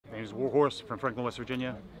He's a war horse from Franklin, West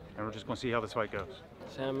Virginia, and we're just going to see how this fight goes.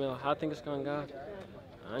 Samuel, how I think it's going to go?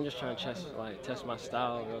 I'm just trying to test my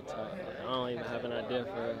style real tough. I don't even have an idea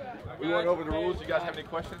for it. We went over the rules. You guys have any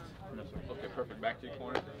questions? No, sir. Okay, perfect. Back to your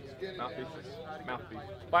corner. Mouthpiece. Mouthpiece.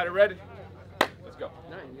 Fighter ready? Let's go.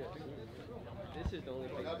 This is the only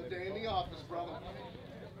thing. Another day in the office, brother.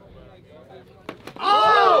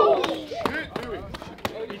 Oh!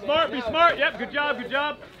 Be smart, be smart. Yep, good job, good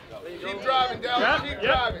job. Keep driving, Dallas. Yep, Keep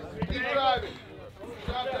yep. driving. Keep driving.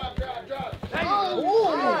 Drop.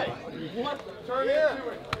 Oh! What? Turn into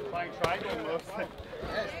it. Flying triangle almost.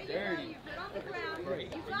 That's dirty.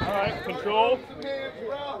 All right, control. Some hands,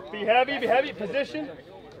 bro. Be heavy, position.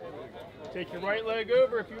 Take your right leg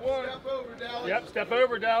over if you want. Step over, Dallas. Yep, step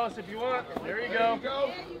over, Dallas, if you want. There you There go. you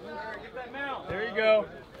go. There you go.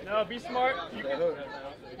 No, be smart. You can,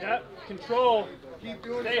 yep, control. Keep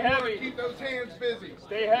doing Stay some work. heavy. Keep those hands busy.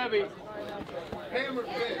 Stay heavy. Hammer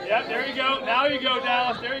fist. Yep, there you go. Now you go,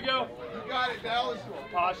 Dallas. There you go. You got it, Dallas.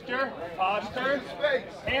 Posture. Space.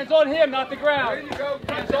 Hands on him, not the There ground. you go.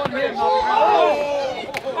 Hands on him, not the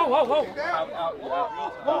ground.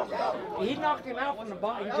 Whoa. He knocked him out from the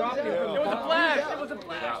bottom. He dropped him from the It was a bottom. flash. It was a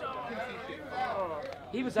flash.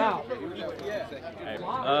 He was out.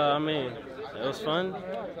 I mean, it was fun.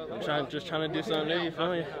 I'm just trying to do something new, you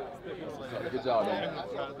feel me? Good job, man.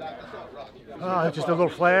 Just a little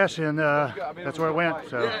flash, and that's where it went.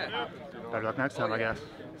 So better luck next time, I guess.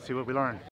 See what we learn.